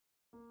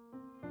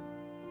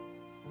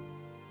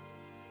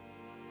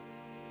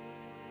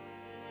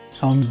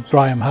I'm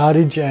Graham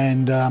Hardidge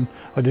and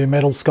I do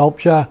metal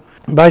sculpture.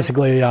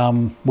 Basically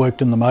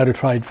worked in the motor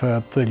trade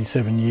for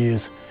 37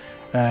 years,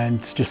 and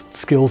it's just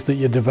skills that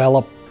you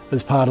develop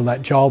as part of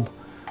that job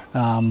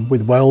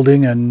with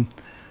welding and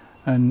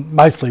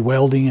mostly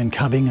welding and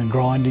cutting and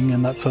grinding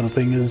and that sort of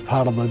thing is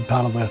part of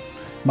the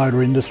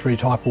motor industry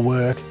type of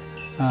work.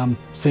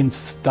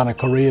 Since done a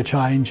career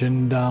change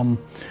and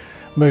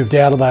moved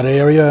out of that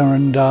area,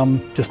 and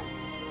just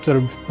sort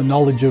of the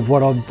knowledge of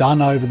what I've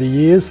done over the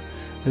years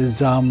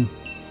is,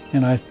 you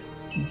know,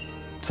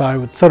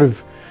 so it's sort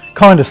of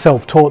kind of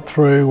self-taught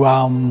through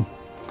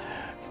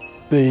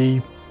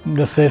the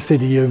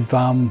necessity of,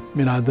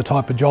 you know, the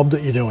type of job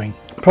that you're doing.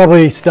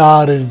 Probably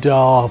started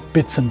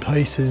bits and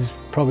pieces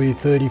probably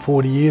 30,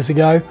 40 years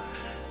ago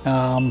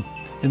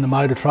in the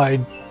motor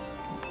trade.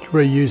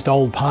 Reused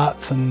old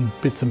parts and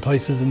bits and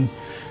pieces and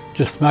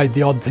just made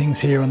the odd things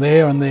here and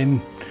there, and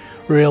then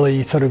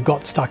really sort of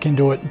got stuck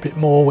into it a bit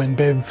more when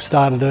Bev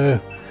started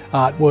her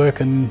artwork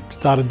and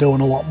started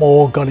doing a lot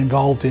more, got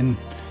involved in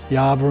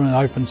Yarra and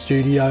open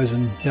studios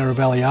and Yarra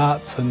Valley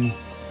Arts, and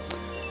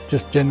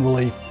just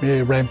generally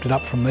ramped it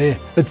up from there.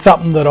 It's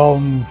something that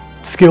I'm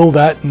skilled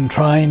at and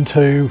trained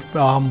to,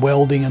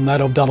 welding and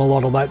that. I've done a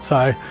lot of that,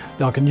 so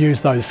I can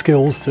use those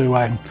skills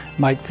to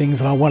make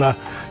things, and I want to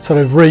sort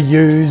of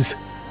reuse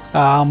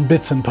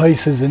bits and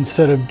pieces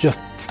instead of just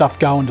stuff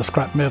going to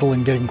scrap metal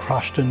and getting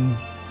crushed, and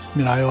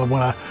you know, I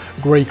want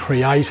to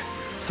recreate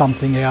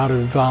something out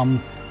of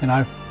you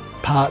know,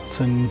 parts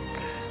and,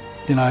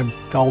 you know,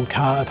 old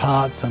car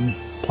parts and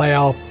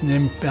plough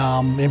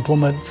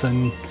implements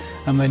and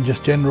then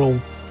just general,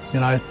 you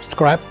know,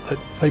 scrap that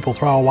people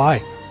throw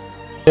away.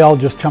 I'll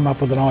just come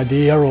up with an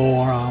idea,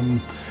 or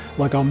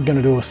like I'm going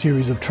to do a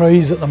series of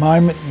trees at the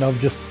moment,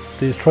 and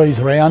there's trees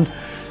around,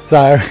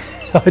 so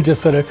I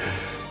just sort of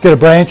get a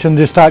branch and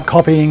just start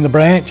copying the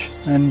branch,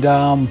 and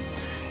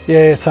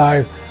yeah,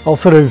 so I'll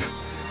sort of,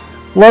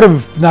 a lot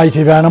of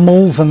native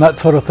animals and that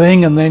sort of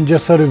thing, and then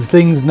just sort of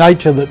things,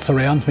 nature that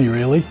surrounds me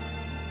really.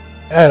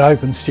 At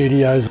open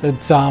studios,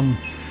 it's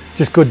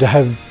just good to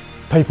have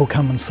people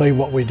come and see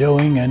what we're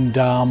doing,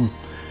 and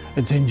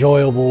it's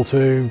enjoyable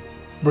to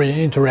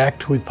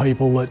interact with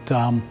people that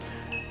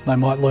they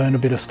might learn a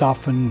bit of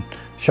stuff and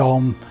show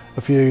them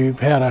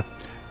how to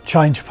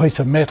change a piece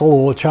of metal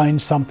or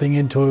change something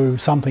into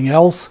something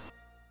else.